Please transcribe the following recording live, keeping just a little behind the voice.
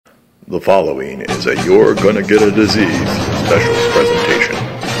The following is a You're Gonna Get a Disease special presentation.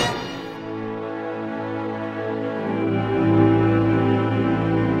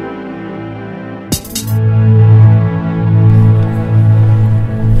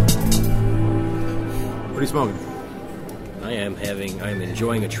 What are you smoking? I'm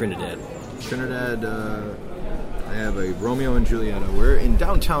enjoying a Trinidad. I have a Romeo and Julieta. We're in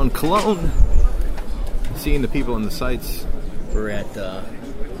downtown Koln, seeing the people in the sights. We're at,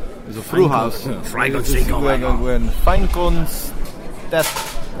 there's a brew house. When Feinkunst,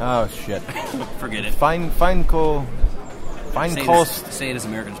 oh shit. Forget it. Feinkost. Say it as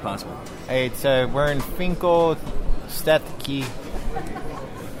American as possible. It's, we're in Finko Stetki.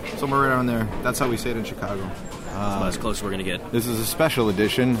 Somewhere right around there. That's how we say it in Chicago. That's about as close as we're going to get. This is a special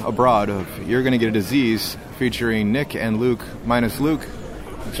edition abroad of You're Gonna Get a Disease, featuring Nick and Luke, minus Luke.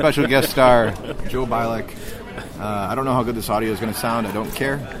 Special guest star, Joe Bialek. I don't know how good this audio is going to sound. I don't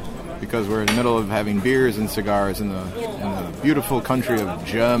care, because we're in the middle of having beers and cigars in the beautiful country of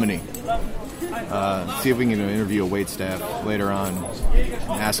Germany. See if we can interview a waitstaff later on and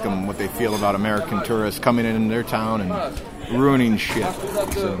ask them what they feel about American tourists coming in their town and ruining shit.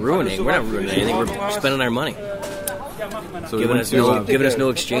 So, ruining? We're not ruining anything. We're spending our money. So giving us no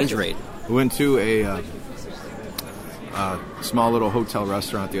exchange rate. We went to a small little hotel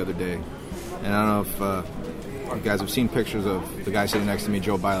restaurant the other day, and I don't know if you guys have seen pictures of the guy sitting next to me,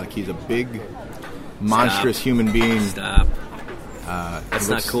 Joe Bialek. He's a big, monstrous human being. Stop. That's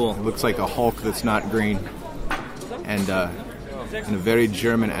not cool. It looks like a Hulk that's not green. And in a very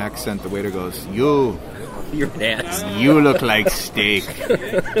German accent, the waiter goes, "Your ass. You look like steak."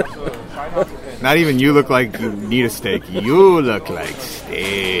 Not even you look like you need a steak. You look like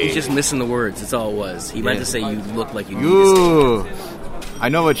steak. He's just missing the words. That's all it was. He meant to say you look like you need a steak. I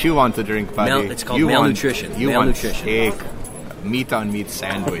know what you want to drink, buddy. It's called malnutrition. You want steak. Meat on meat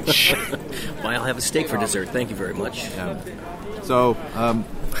sandwich. Well, I'll have a steak for dessert. Thank you very much. Yeah. So,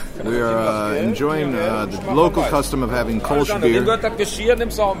 we are enjoying the local custom of having Kolsch beer.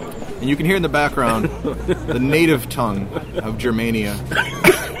 And you can hear in the background the native tongue of Germania.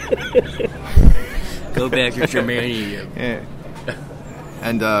 Go back to Germania. Yeah.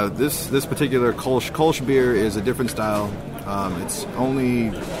 And this particular Kolsch beer is a different style. It's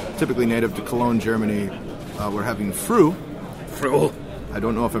only typically native to Cologne, Germany. We're having Fru. Fru. I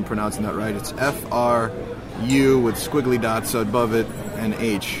don't know if I'm pronouncing that right. It's F-R-U with squiggly dots above it and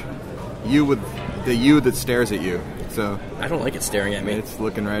H. U with the U that stares at you. So I don't like it staring at me. It's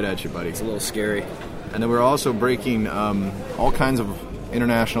looking right at you, buddy. It's a little scary. And then we're also breaking all kinds of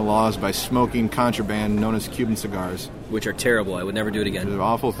international laws by smoking contraband known as Cuban cigars. Which are terrible. I would never do it again. They're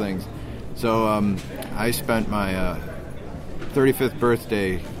awful things. So I spent my 35th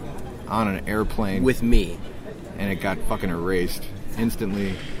birthday on an airplane. With me. And it got fucking erased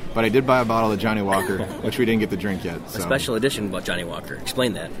instantly. But I did buy a bottle of Johnny Walker, which we didn't get to drink yet. So. A special edition about Johnny Walker.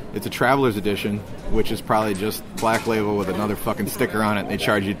 Explain that. It's a traveler's edition, which is probably just black label with another fucking sticker on it, and they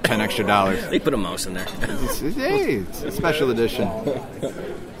charge you $10 extra. They put a mouse in there. It's a special edition.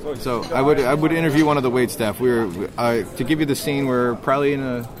 So I would interview one of the waitstaff. To give you the scene, we're probably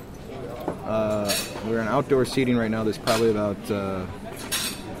we're in outdoor seating right now. There's probably about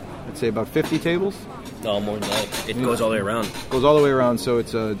I'd say about 50 tables. No, more than that. It goes all the way around. Goes all the way around. So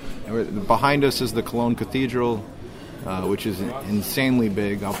it's behind us is the Cologne Cathedral, which is insanely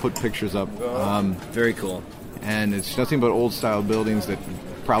big. I'll put pictures up. Very cool. And it's nothing but old style buildings that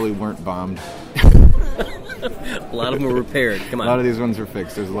probably weren't bombed. A lot of them were repaired. Come on. A lot of these ones are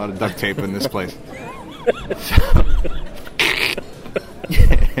fixed. There's a lot of duct tape in this place.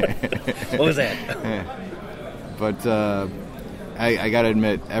 What was that? Yeah. But I gotta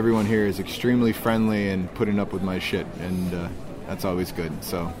admit, everyone here is extremely friendly and putting up with my shit, and that's always good.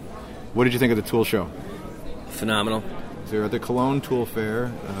 So, what did you think of the Tool show? Phenomenal. So we're at the Cologne Tool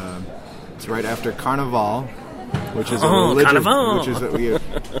Fair. It's right after Carnival, which is a religious. Carnival.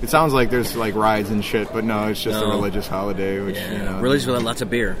 It sounds like there's like rides and shit, but no, it's just a religious holiday. Which religious with lots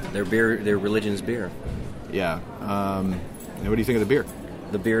of beer. Their religion's beer. Yeah. And what do you think of the beer?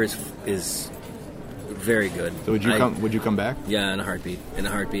 The beer is very good. So would you come back? Yeah, in a heartbeat.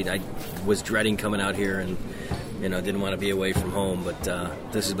 I was dreading coming out here, and didn't want to be away from home. But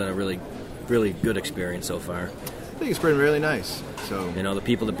this has been a really, really good experience so far. I think it's been really nice. So the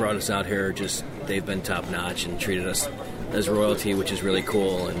people that brought us out here they've been top notch and treated us as royalty, which is really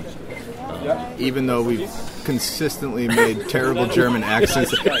cool. And even though we've consistently made terrible German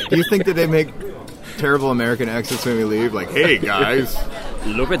accents, do you think that they make terrible American accents when we leave? Like, hey guys,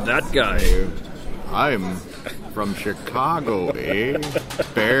 look at that guy. I'm from Chicago, eh?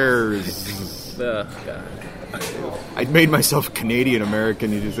 Bears. Oh, God. I made myself Canadian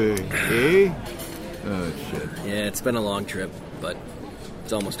American. You just say, hey? Oh, shit. Yeah, it's been a long trip, but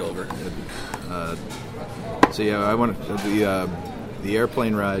it's almost over. So, yeah, I want the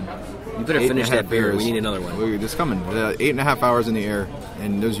airplane ride. You better finish that beer. We need another one. We're just coming. 8.5 hours in the air,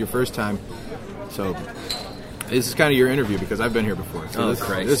 and this is your first time. So, this is kind of your interview because I've been here before. So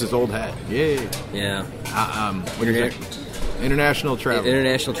this is old hat. Yay. Yeah. What is it? International traveler.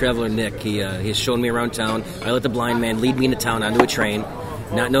 International traveler Nick. He's shown me around town. I let the blind man lead me into town onto a train,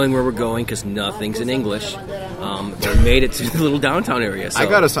 not knowing where we're going because nothing's in English. We made it to the little downtown area. So I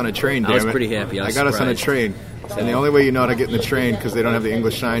got us on a train, damn it. I was pretty happy. I got us on a train. And the only way you know how to get in the train, because they don't have the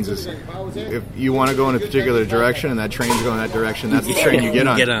English signs, is if you want to go in a particular direction and that train's going that direction, that's the train you get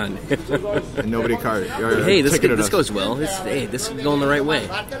on. And nobody card. Hey, this goes well. This is going the right way.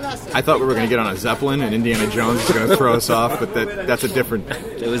 I thought we were going to get on a Zeppelin and Indiana Jones was going to throw us off, but that's a different...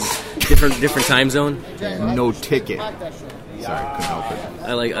 It was different time zone? No ticket. Sorry, couldn't help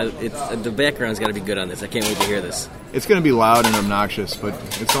it. The background's got to be good on this. I can't wait to hear this. It's going to be loud and obnoxious, but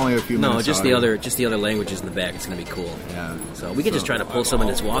it's only a few minutes. No, just the other languages in the back. It's going to be cool. Yeah. So we could just try to pull someone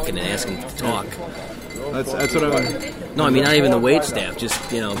that's walking and ask them to talk. That's what I want. No, I mean not even the wait staff. Just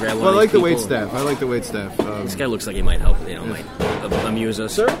grab one. Well, I like the wait staff. This guy looks like he might help. Might amuse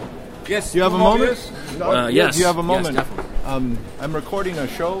us. Sir. Yes. Do you have a moment? Yes. Do you have a moment? Yes, definitely. I'm recording a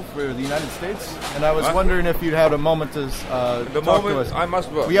show for the United States, and I was wondering if you'd had a moment to talk to us. I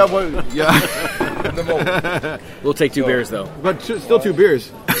must work. Yeah. The moment. We'll take 2 beers though. But still 2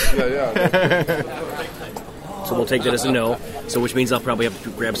 beers. Yeah. So we'll take that as a no. So which means I'll probably have to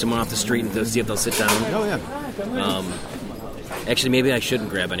grab someone off the street and see if they'll sit down. Oh yeah. Actually, maybe I shouldn't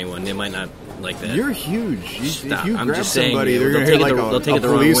grab anyone. They might not like that. You're huge. Stop. If you I'm grab just saying, somebody, they're they'll going to take hear it the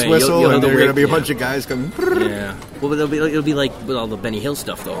wrong police way. whistle, You'll and there are going to be a yeah. bunch of guys coming. Yeah. Well, it'll be like with all the Benny Hill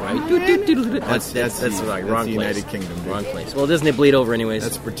stuff, though, right? That's right. Wrong the place. United Kingdom. Dude. Wrong place. Well, doesn't it bleed over anyways?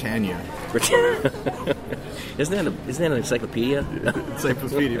 That's Britannia. Isn't that an encyclopedia?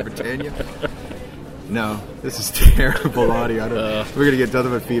 Encyclopedia Britannia. No, this is terrible audio. We're going to get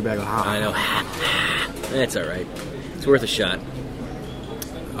nothing but feedback. I know. That's all right. It's worth a shot.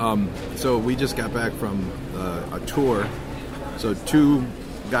 So we just got back from a tour. So 2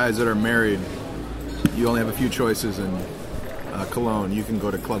 guys that are married, you only have a few choices in Koln. You can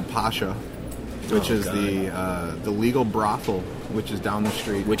go to Club Pasha, which is the legal brothel, which is down the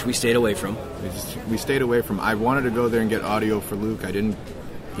street. Which we stayed away from. We stayed away from. I wanted to go there and get audio for Luke. I didn't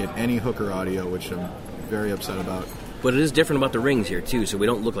get any hooker audio, which I'm very upset about. But it is different about the rings here, too, so we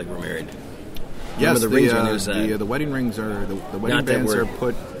don't look like we're married. Yes, the rings on the other side. The wedding rings are... The wedding bands are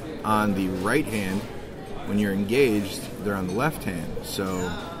put on the right hand. When you're engaged, they're on the left hand.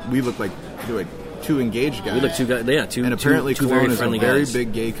 So we look like 2 engaged guys. We look 2 guys, yeah, 2 and apparently two Koln very is a friendly very guys.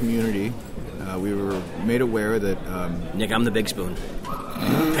 big gay community. We were made aware that... Nick, I'm the big spoon.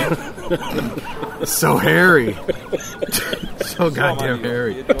 So hairy. So goddamn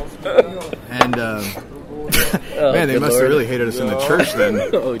hairy. And... man, they must have really hated us in the church then.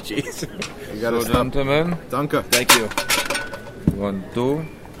 Oh, jeez. You got us, gentlemen. Danke. Thank you. 1, 2.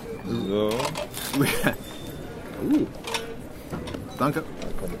 So. Ooh. Danke.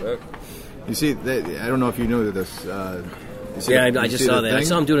 Come back. You see, I don't know if you knew this. I just saw that. I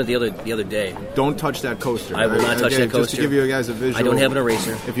saw him doing it the other day. Don't touch that coaster. I will not touch that coaster. Just to give you guys a visual. I don't have an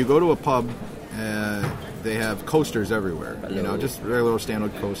eraser. If you go to a pub, they have coasters everywhere. Hello. Just regular little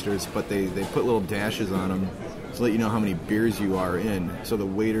standard coasters, but they put little dashes on them to let you know how many beers you are in, so the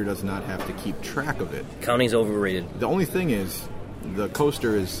waiter does not have to keep track of it. Counting's overrated. The only thing is, the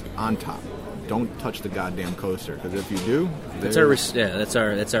coaster is on top. Don't touch the goddamn coaster, because if you do, that's our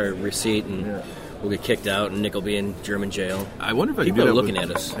receipt, and we'll get kicked out, and Nick will be in German jail. I wonder if I people could do are that looking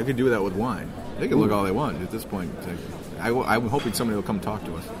at us. I could do that with wine. They can look all they want at this point. I'm hoping somebody will come talk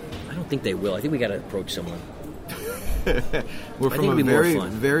to us. I don't think they will. I think we got to approach someone. We're from a very,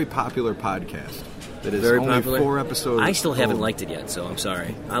 very popular podcast that is only popular. 4 episodes. I still haven't old. liked it yet, so I'm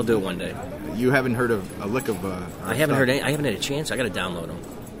sorry. I'll do it one day. You haven't heard of a lick of... I haven't heard any, I haven't had a chance. I got to download them.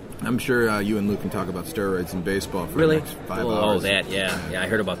 I'm sure you and Luke can talk about steroids and baseball for the next 5 hours. Oh, that, yeah. I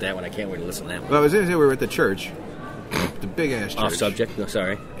heard about that one. I can't wait to listen to that one. Well, I was going to say we were at the church, the big-ass church. Off subject? No,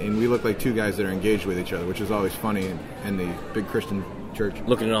 sorry. And we look like 2 guys that are engaged with each other, which is always funny in the big Christian church.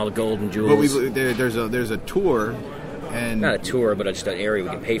 Looking at all the gold and jewels. But there's a tour... And not a tour, but just an area we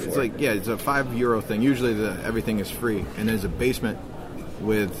can pay for. It's like, it's a €5 thing. Usually everything is free. And there's a basement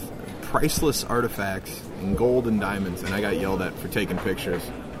with priceless artifacts and gold and diamonds. And I got yelled at for taking pictures.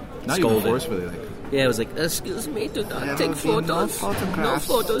 Not even forcefully. Yeah, it was like, excuse me, do not take photos. No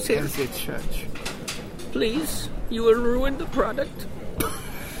photos here. At the church. Please, you will ruin the product.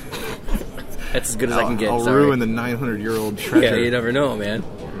 That's as good as I can get. I'll Sorry. ruin the 900-year-old treasure. Yeah, you never know, man.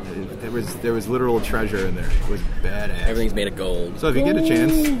 There was literal treasure in there. It was badass. Everything's made of gold. So if you get a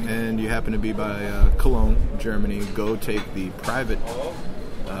chance and you happen to be by Koln, Germany, go take the private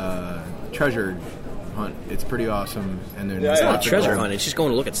treasure hunt. It's pretty awesome. And there's It's not a lots of treasure gold. hunt. It's just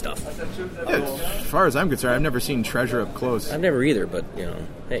going to look at stuff. Yeah, as far as I'm concerned, I've never seen treasure up close. I've never either, but, you know,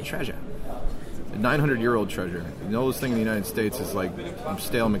 hey. Treasure. A 900-year-old treasure. The oldest thing in the United States is like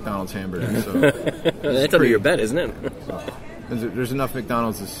stale McDonald's hamburger. So That's under your bed, isn't it? there's enough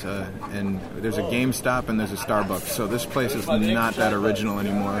McDonald's, and there's a GameStop and there's a Starbucks. So this place is not that original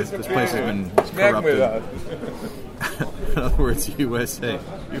anymore. This place has been corrupted. In other words, USA.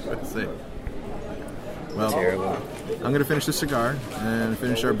 Well, Terrible. I'm going to finish the cigar and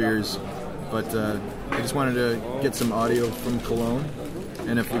finish our beers, but I just wanted to get some audio from Cologne.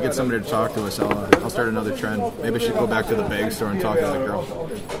 And if we get somebody to talk to us, I'll start another trend. Maybe I should go back to the bag store and talk to that girl.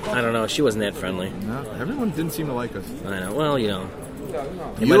 I don't know. She wasn't that friendly. No, everyone didn't seem to like us. I know. Well, you know.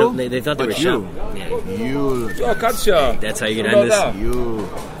 They, You? they thought they were But you. shot. Yeah. You, Oh, Katja. That's how you get on this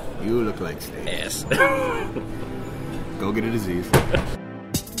you look like steak. ass. Go get a disease.